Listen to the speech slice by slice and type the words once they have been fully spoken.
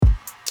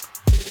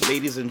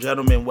Ladies and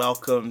gentlemen,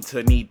 welcome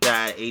to Need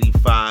That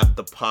 85,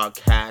 the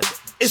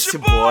podcast. It's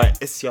your boy,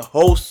 it's your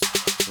host,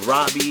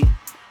 Robbie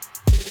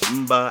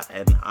Mba,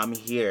 and I'm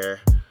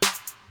here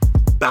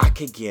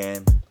back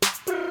again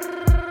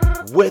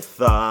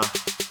with a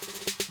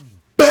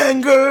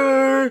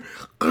banger.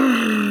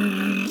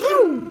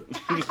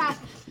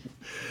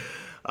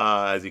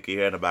 As you can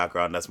hear in the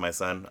background, that's my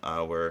son.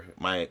 We're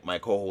my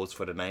co-host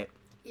for the night.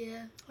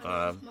 Yeah,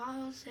 my name is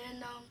Miles,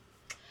 and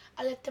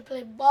I like to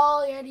play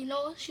ball. You already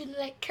know, shooting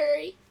like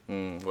Curry.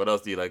 What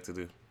else do you like to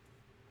do?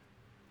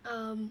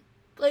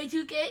 Play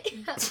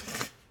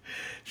 2K.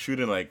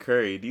 Shooting like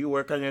Curry. Do you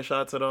work on your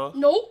shots at all?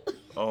 Nope.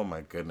 Oh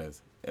my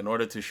goodness. In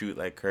order to shoot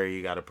like Curry,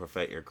 you got to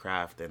perfect your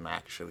craft and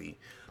actually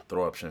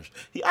throw up some...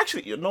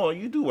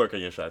 you do work on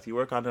your shots. You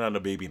work on it on the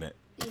baby net.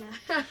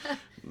 Yeah.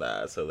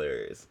 That's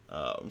hilarious.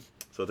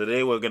 So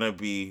today we're going to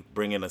be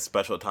bringing a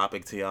special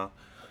topic to y'all.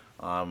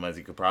 As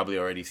you could probably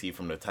already see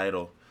from the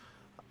title,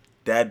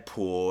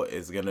 Deadpool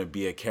is going to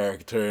be a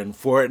character in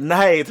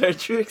Fortnite.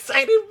 Aren't you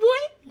excited,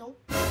 boy? Nope.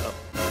 Oh.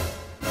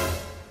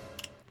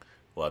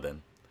 Well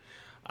then.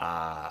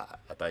 I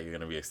thought you were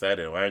going to be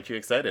excited. Why aren't you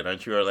excited?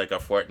 Aren't you like a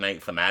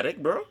Fortnite fanatic,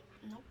 bro?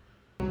 Nope.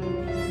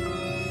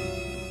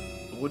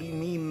 What do you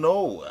mean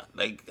no?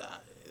 Like,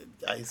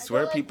 I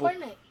swear people...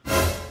 Fortnite.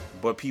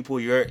 But people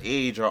your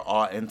age are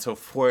all into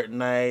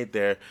Fortnite.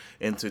 They're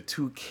into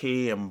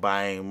 2K and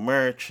buying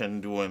merch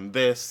and doing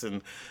this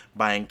and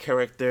buying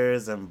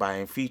characters and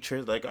buying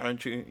features. Like,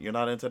 you're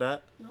not into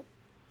that? Nope.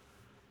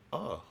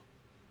 Oh.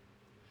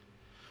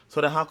 So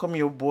then how come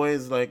your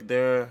boys, like,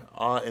 they're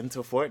all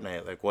into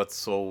Fortnite? Like,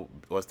 what's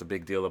the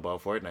big deal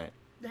about Fortnite?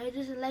 They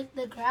just like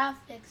the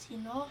graphics, you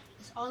know?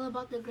 It's all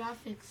about the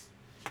graphics.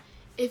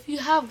 If you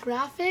have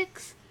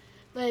graphics,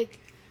 like,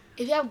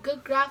 if you have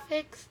good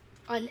graphics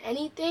on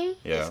anything,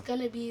 yeah, it's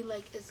gonna be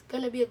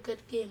a good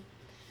game.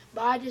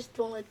 But I just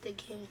don't like the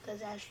game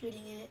because I'm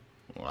shooting in it.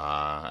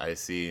 I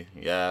see.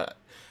 Yeah.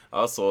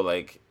 Also,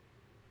 like,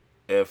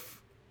 if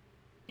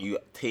you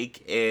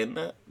take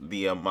in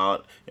the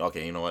amount...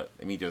 Okay, you know what?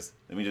 Let me just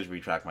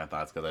retract my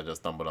thoughts because I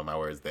just stumbled on my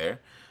words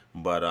there.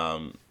 But,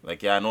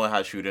 like, yeah, I know it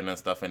has shooting and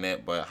stuff in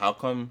it, but how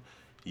come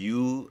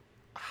you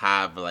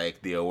have,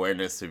 like, the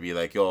awareness to be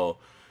like, yo,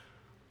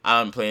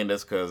 I'm playing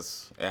this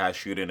because it has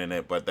shooting in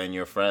it, but then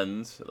your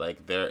friends,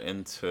 like, they're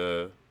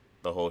into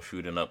the whole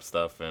shooting up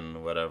stuff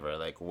and whatever.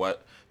 Like,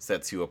 what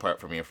sets you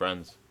apart from your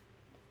friends?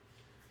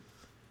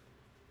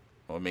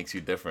 What makes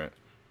you different?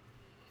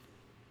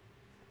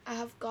 I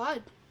have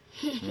God.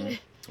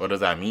 What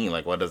does that mean?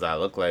 Like, what does that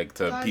look like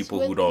to God's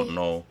people who don't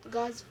know?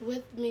 God's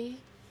with me,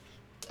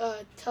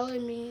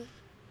 telling me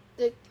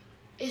that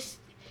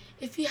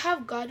if you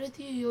have God with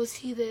you, you'll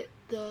see the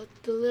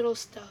little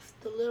stuff,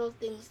 the little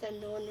things that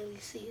no one really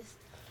sees.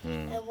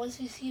 And once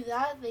you see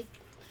that, like,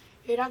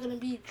 you're not gonna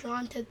be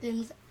drawn to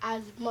things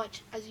as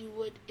much as you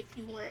would if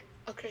you weren't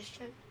a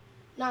Christian.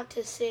 Not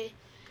to say,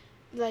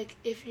 like,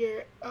 if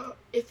you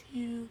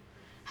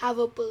have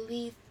a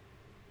belief,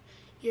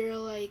 you're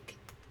like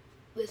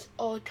this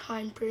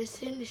all-time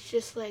person. It's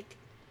just like,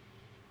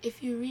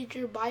 if you read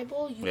your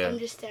Bible, you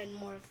understand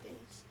more of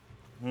things.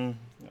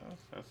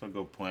 That's a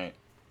good point.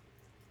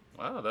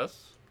 Wow,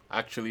 that's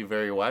actually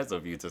very wise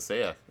of you to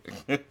say.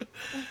 Yeah,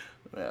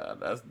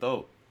 that's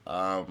dope.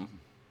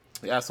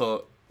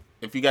 So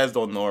if you guys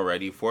don't know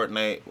already,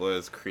 Fortnite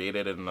was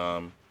created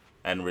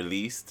and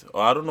released.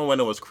 Well, I don't know when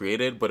it was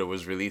created, but it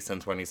was released in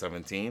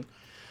 2017.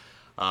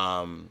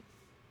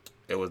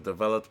 It was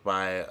developed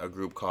by a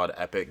group called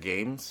Epic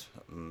Games.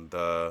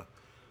 The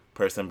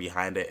person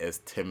behind it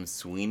is Tim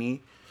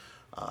Sweeney,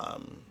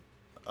 an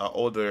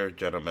older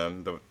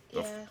gentleman. The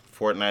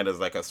Fortnite is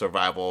like a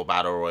survival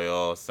battle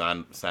royale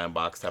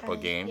sandbox type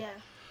of game. Yeah.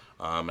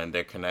 And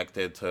they're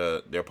connected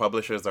to... Their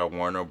publishers are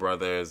Warner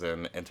Brothers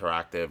and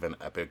Interactive and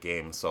Epic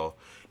Games. So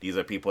these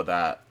are people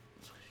that,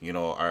 you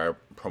know, are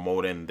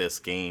promoting this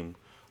game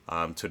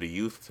to the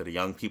youth, to the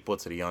young people,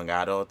 to the young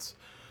adults,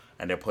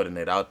 and they're putting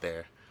it out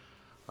there.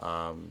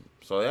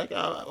 So yeah,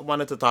 I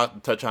wanted to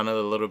touch on it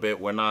a little bit.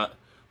 We're not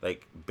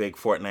like big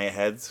Fortnite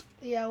heads.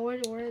 Yeah, we're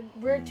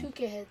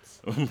 2K heads.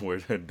 We're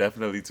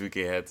definitely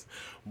 2K heads.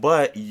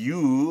 But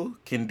you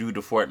can do the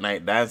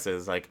Fortnite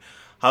dances. Like,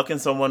 how can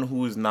someone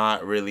who's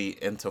not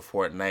really into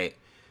Fortnite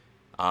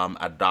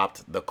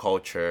adopt the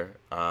culture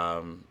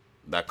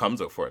that comes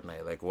with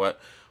Fortnite? Like,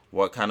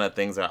 what kind of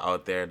things are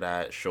out there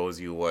that shows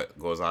you what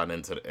goes on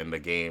in the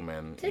game?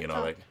 And TikTok. You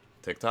know, like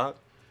TikTok?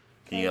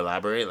 Can you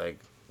elaborate? Like,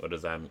 what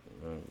does that mean?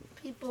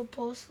 People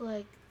post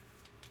like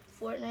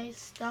Fortnite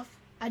stuff.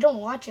 I don't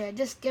watch it. I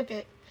just skip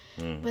it.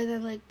 But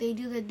then, like, they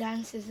do the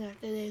dances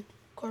after they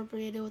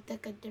incorporate it with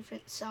like a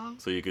different song.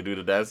 So you could do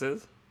the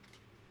dances?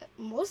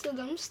 Most of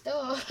them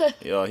still.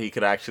 Yo, he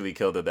could actually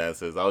kill the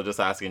dances. I was just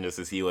asking just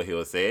to see what he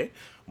would say.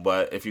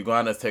 But if you go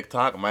on his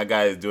TikTok, my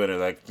guy is doing it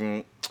like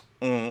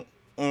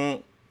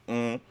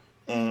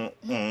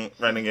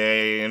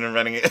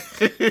renegade.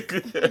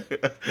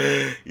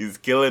 He's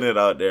killing it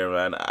out there,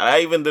 man.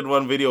 I even did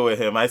one video with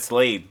him. I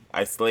slayed,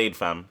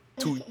 fam.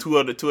 Two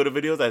of the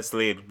videos I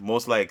slayed.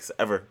 Most likes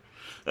ever.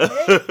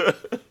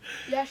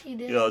 Yeah, she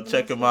did Yo, have the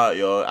check most him likes. out,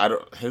 yo. I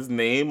don't. His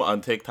name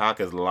on TikTok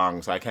is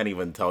long, so I can't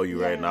even tell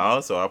you right Yeah, now.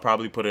 So I'll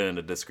probably put it in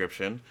the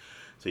description,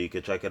 so you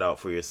can check it out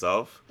for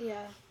yourself.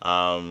 yeah,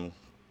 Um,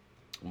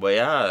 but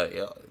yeah,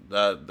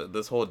 yeah,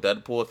 this whole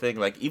Deadpool thing,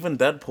 like even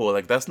Deadpool,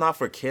 like that's not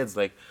for kids.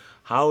 Like,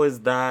 how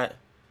is that?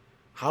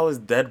 How is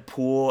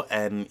Deadpool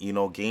and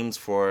games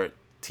for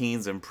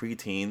teens and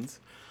preteens,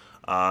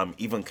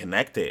 even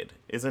connected?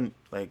 Isn't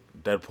like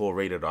Deadpool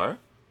rated R?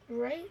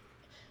 right.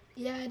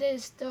 Yeah, it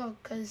is still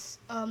because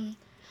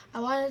I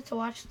wanted to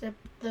watch the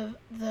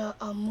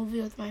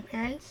movie with my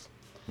parents,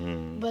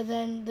 Hmm. but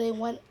then they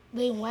went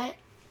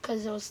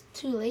because it was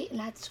too late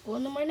and I had school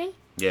in the morning,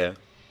 Yeah.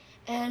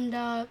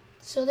 and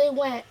so they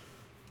went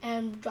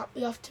and dropped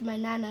me off to my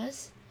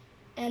nana's.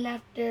 And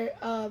after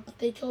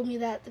they told me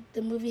that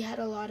the movie had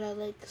a lot of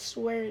like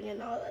swearing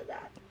and all of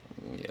that.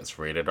 Yes,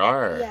 rated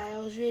R. Yeah,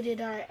 it was rated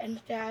R, and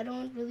I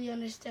don't really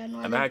understand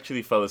why And I they.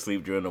 actually fell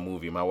asleep during the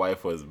movie. My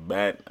wife was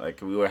bent.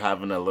 Like we were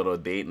having a little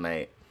date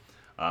night,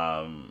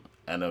 and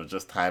it was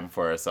just time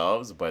for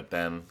ourselves. But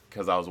then,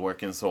 because I was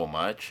working so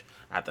much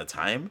at the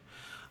time,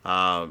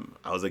 I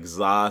was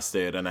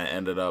exhausted, and I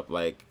ended up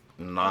like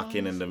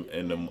knocking in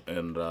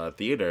the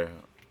theater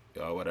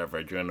or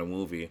whatever during the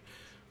movie.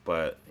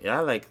 But yeah,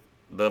 like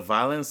the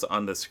violence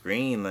on the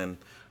screen and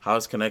how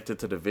it's connected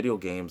to the video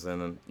games,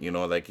 and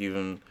like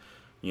even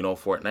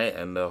Fortnite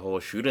and the whole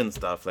shooting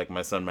stuff, like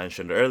my son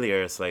mentioned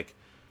earlier, it's like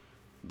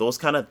those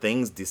kind of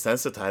things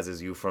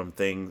desensitizes you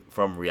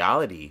from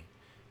reality,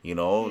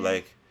 Yeah,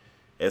 like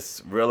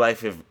it's real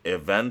life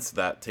events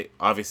that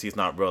obviously it's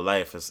not real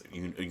life. It's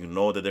you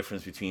know the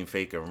difference between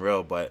fake and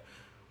real, but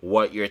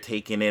what you're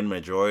taking in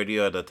majority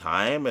of the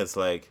time is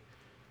like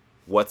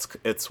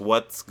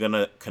what's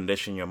gonna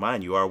condition your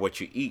mind. You are what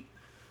you eat,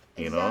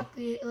 you know.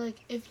 exactly. Like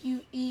if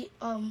you eat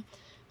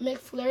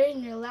McFlurry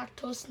and you're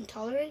lactose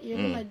intolerant, you're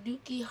Mm. gonna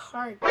dookie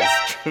hard.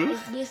 It's true.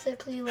 It's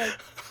basically like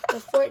the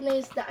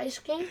Fortnite's the ice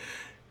cream,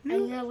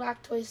 and you're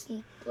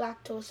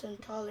lactose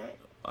intolerant.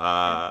 uh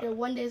After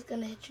one day, it's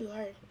gonna hit you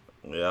hard.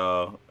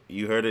 yeah,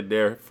 you heard it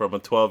there from a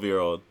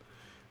 12-year-old.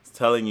 It's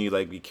telling you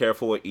like be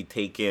careful what you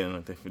take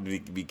in.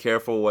 Be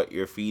careful what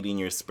you're feeding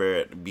your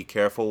spirit. Be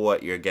careful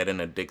what you're getting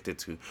addicted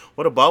to.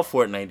 What about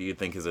Fortnite do you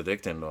think is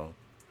addicting though?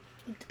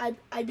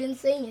 I've been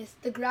saying it's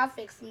the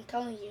graphics. I'm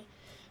telling you,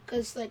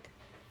 cause like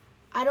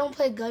I don't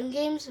play gun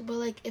games, but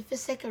like if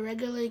it's like a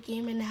regular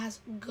game and it has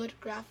good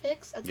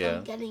graphics, that's why Yeah.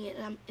 I'm getting it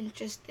and I'm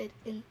interested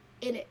in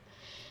it.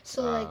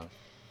 So like Uh,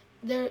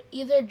 they're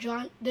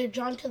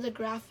drawn to the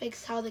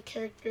graphics, how the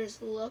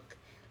characters look.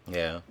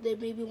 yeah. They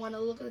maybe want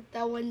to look like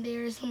that one day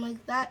or something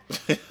like that.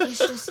 It's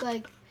just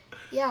like,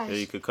 yeah, Yeah,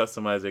 you could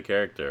customize your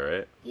character,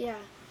 right?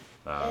 yeah,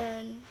 Uh,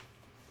 and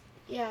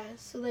yeah.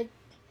 So like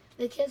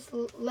the kids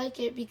like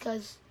it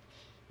because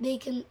they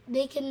can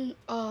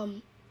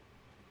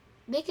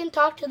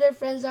talk to their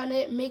friends on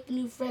it, make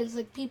new friends.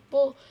 Like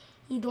people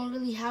who don't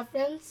really have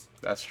friends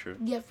that's true.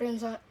 get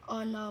friends on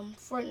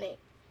Fortnite,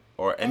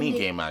 Or and any they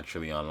game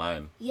actually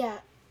online. yeah,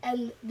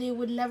 and they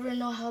would never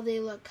know how they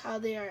look, how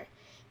they are,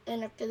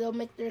 and after they'll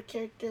make their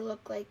character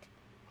look like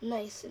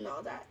nice and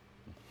all that.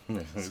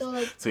 So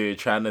like So you're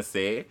trying to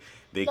say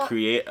they not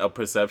create a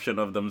perception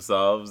of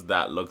themselves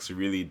that looks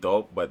really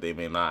dope, but they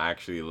may not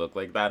actually look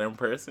like that in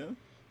person?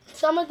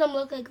 some of them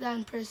look like that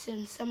in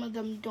person, some of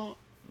them don't,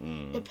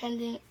 Mm,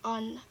 depending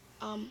on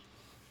um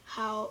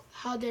how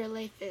their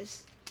life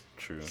is.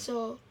 true.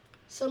 So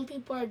some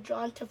people are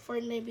drawn to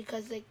Fortnite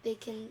because like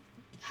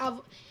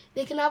have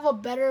they can have a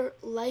better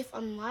life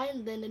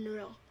online than in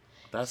real.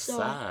 That's So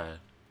sad.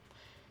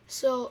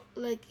 so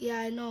like yeah,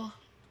 I know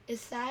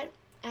it's sad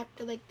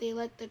after like they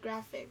like the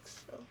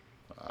graphics. So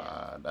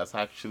yeah, That's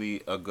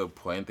actually a good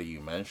point that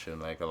you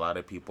mentioned. Like a lot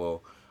of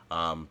people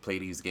play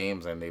these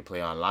games and they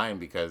play online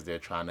because they're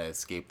trying to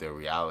escape their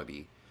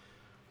reality,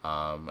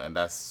 and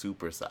that's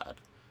super sad.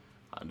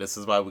 This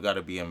is why we got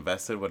to be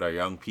invested with our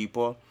young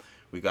people.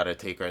 We got to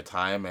take our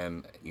time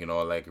and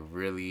like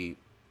really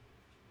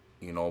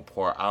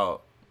pour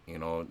out.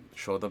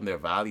 Show them their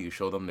value,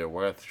 show them their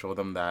worth, show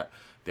them that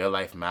their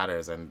life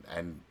matters and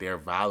they're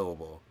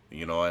valuable.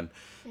 And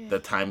yeah, the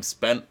time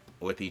spent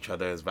with each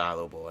other is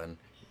valuable. And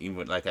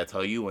even like I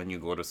tell you, when you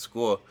go to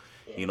school,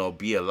 yeah.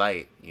 be a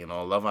light.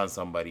 Love on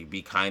somebody,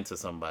 be kind to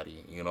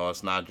somebody.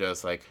 It's not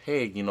just like,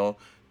 hey, do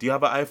you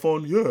have an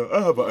iPhone? Yeah,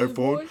 I have an iPhone.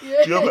 Boy, Do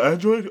you have yeah. an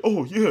Android?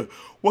 Oh yeah.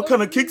 What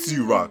kind of kicks do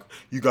you Oh, rock?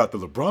 You got the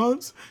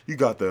LeBrons. You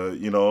got the,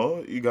 you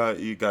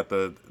got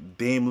the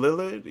Dame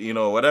Lillard.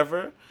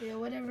 Whatever. yeah,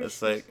 whatever It's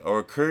shoes. like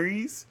or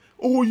Curry's.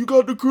 Oh, you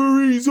got the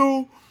Curry's,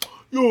 yo.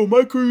 Yo,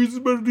 my Curry's is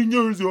better than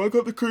yours, yo. I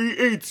got the Curry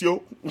 8s,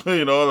 yo.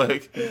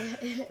 Like Yeah,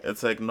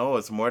 it's like no,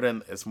 it's more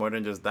than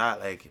just that.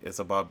 Like it's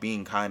about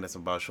being kind. It's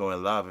about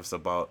showing love. It's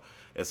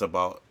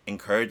about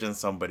encouraging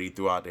somebody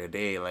throughout their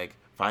day. Like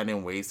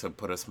finding ways to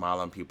put a smile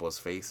on people's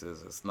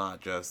faces. It's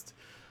not just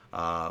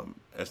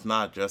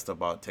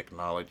about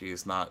technology.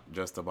 It's not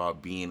just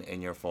about being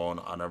in your phone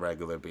on a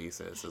regular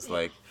basis. It's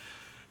yeah,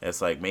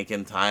 like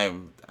making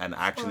time and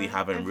actually for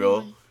having real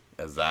everyone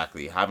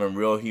exactly having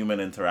real human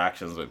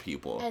interactions with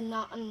people. and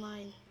not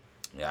online.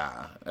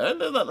 Yeah, and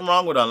there's nothing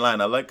wrong with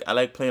online. I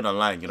like playing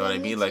online. You know Yeah, what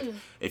I me mean? Like, too.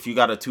 if you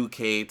got a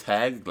 2K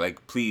tag,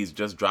 like, please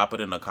just drop it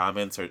in the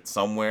comments or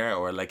somewhere,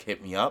 or like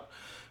hit me up,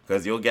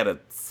 because you'll get a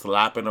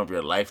slapping of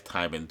your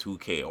lifetime in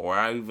 2K. Or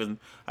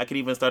I could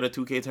even start a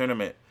 2K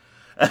tournament,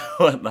 and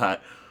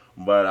whatnot.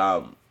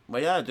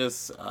 But yeah,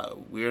 just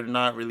we're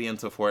not really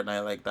into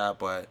Fortnite like that.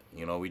 But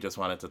we just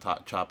wanted to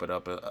chop it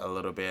up a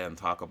little bit and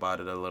talk about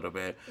it a little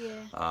bit.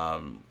 Yeah.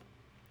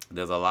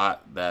 There's a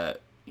lot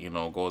that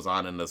goes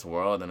on in this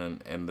world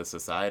and in the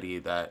society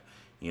that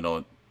you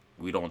know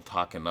we don't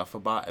talk enough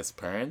about as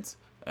parents,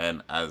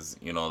 and as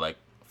like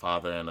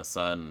father and a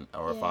son,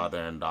 or Yeah. father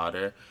and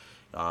daughter,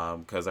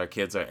 because our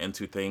kids are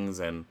into things,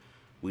 and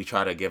we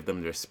try to give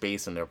them their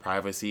space and their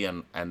privacy,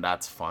 and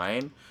that's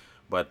fine,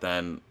 but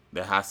then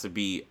there has to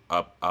be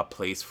a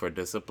place for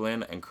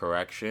discipline and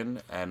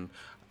correction, and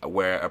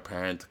where a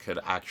parent could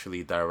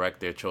actually direct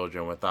their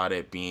children without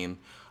it being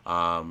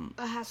A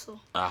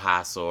hassle. a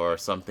hassle, or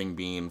something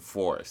being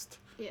forced,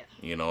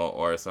 Yeah.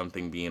 or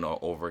something being a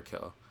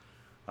overkill.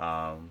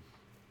 Um,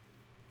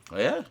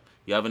 yeah.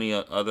 You have any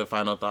other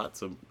final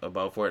thoughts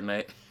about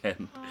Fortnite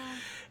and Uh,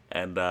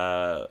 and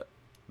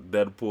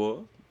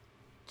Deadpool?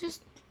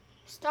 just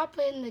stop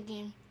playing the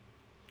game.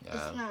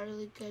 Yeah, It's not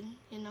really good.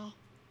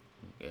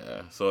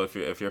 yeah. So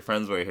if your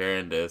friends were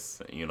hearing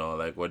this,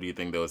 like, what do you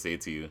think they would say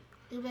to you?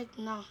 They're like,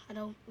 no, I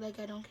don't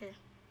care.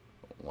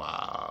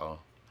 Wow.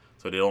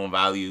 So they don't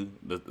value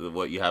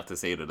what you have to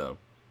say to them.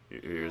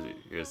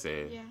 You're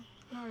saying. Yeah,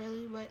 not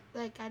really, but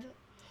like I don't.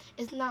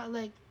 It's not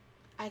like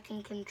I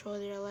can control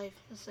their life.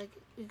 It's like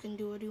you can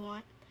do what you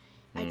want.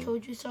 I Mm.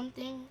 told you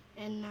something,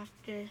 and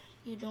after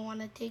you don't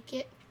want to take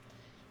it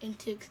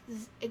into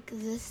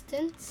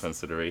existence,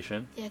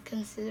 Consideration. yeah,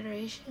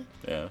 consideration,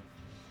 Yeah.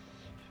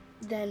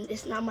 then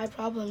it's not my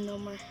problem no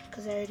more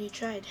because I already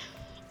tried.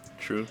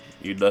 True.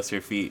 You dust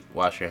your feet,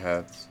 wash your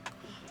hands.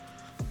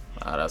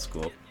 Ah, that's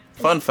cool.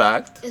 Fun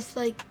fact. It's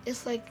like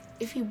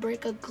if you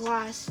break a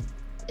glass,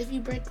 if you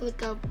break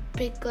like a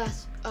big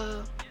glass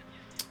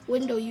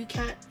window, you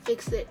can't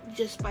fix it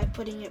just by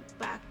putting it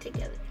back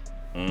together.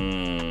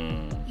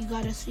 You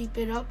gotta sweep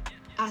it up,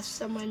 ask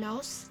someone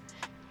else,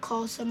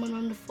 call someone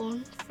on the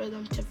phone for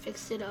them to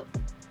fix it up.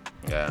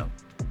 Yeah.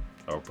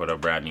 Or put a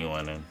brand new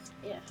one in.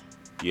 Yeah.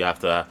 You have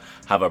to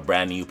have a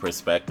brand new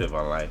perspective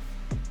on life.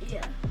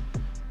 Yeah.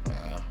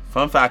 Yeah.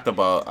 Fun fact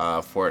about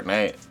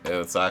Fortnite,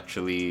 it's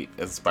actually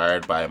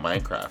inspired by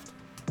Minecraft.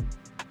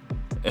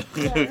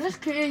 Yeah, that's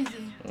crazy.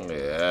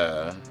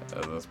 Yeah,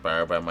 it was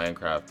inspired by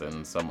Minecraft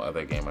and some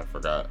other game I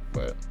forgot,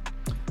 but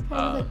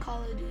Probably like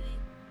Call of Duty.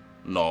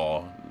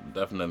 no,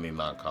 definitely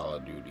not Call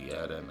of Duty.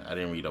 I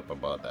didn't read up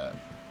about that.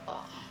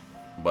 Oh.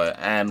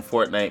 And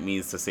Fortnite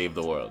means to save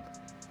the world.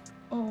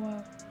 Oh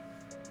wow.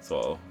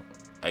 So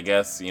I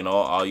guess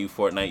all you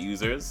Fortnite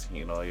users,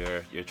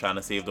 you're trying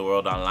to save the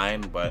world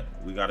online, but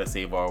we gotta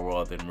save our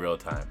world in real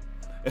time.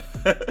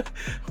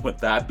 With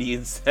that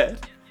being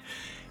said,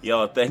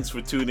 yo, thanks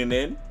for tuning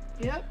in.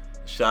 Yep.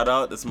 Shout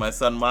out, this is my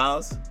son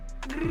Miles.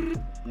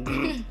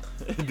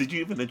 Did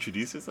you even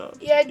introduce yourself?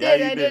 Yeah, I did.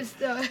 you I did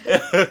still.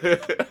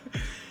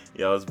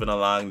 Yo, it's been a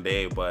long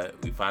day, but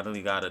we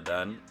finally got it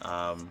done.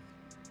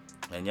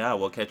 And yeah,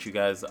 we'll catch you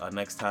guys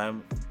next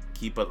time.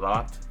 Keep it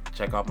locked.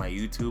 Check out my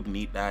YouTube,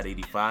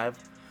 NeatDad85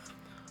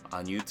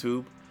 on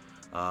YouTube,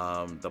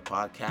 the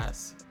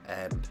podcast,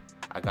 and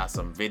I got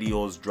some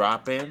videos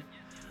dropping,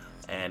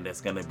 and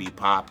it's gonna be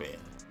popping.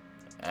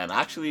 And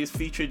actually, it's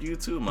featured you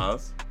too,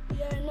 Miles.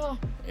 Yeah, I know.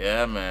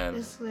 Yeah, man.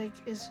 It's like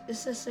it's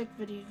a sick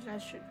video. You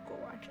guys should go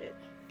watch it.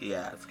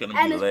 Yeah, it's gonna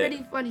And be it's lit.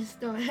 pretty funny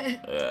still.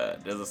 Yeah,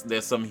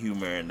 there's some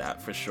humor in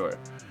that for sure.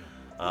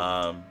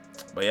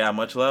 But yeah,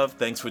 much love.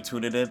 Thanks for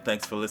tuning in.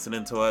 Thanks for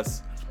listening to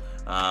us.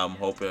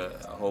 Hope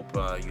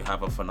you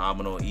have a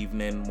phenomenal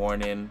evening,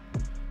 morning,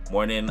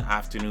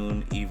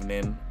 afternoon,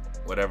 evening,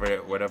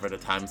 whatever the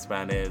time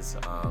span is.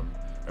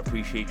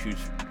 Appreciate you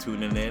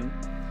tuning in,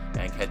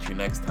 and catch you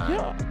next time.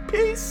 Yeah.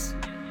 Peace.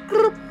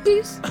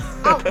 Peace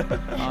out.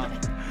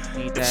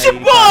 Need It's that your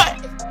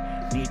 85.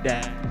 boy. Need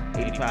that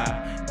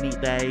 85. Need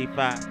that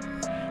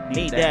 85.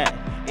 Need that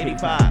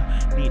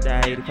 85. Need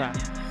that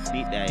 85.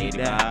 Need that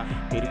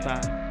 85.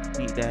 85.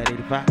 Need that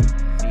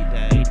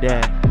 85. Need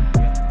that.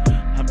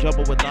 I'm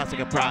troubled with thoughts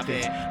like a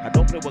prophet. I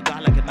don't play with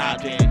God like an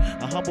object.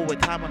 I'm humble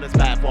with time on this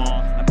platform.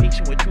 I'm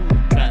patient with truth,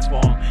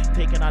 transform.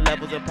 Taking our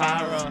levels of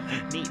power.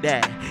 Need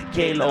that.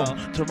 K-Lo.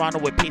 Toronto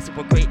with pacing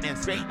for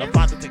greatness. The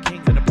father to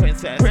kings and the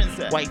princess.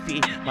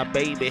 Wifey, my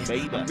baby.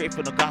 I'm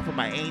grateful to God for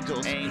my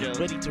angels.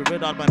 Ready to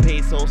rid all my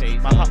pesos.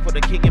 My heart for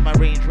the king in my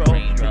Range Rover.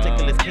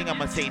 Ridiculous king,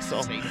 I'ma say so.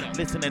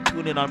 Listen and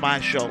tune in on my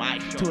show.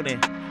 Tune in,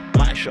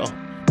 my show.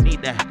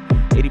 Need that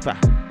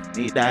 85.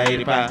 Need that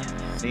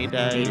 85. Need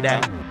that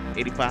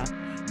 85.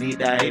 Need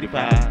that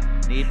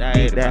 85. Need that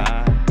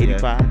 85.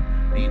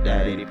 85. Need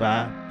that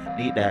 85.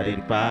 Need that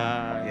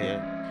 85.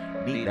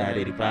 Yeah. Need that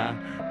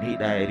 85. Need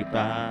that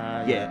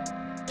 85.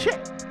 Yeah.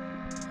 Check.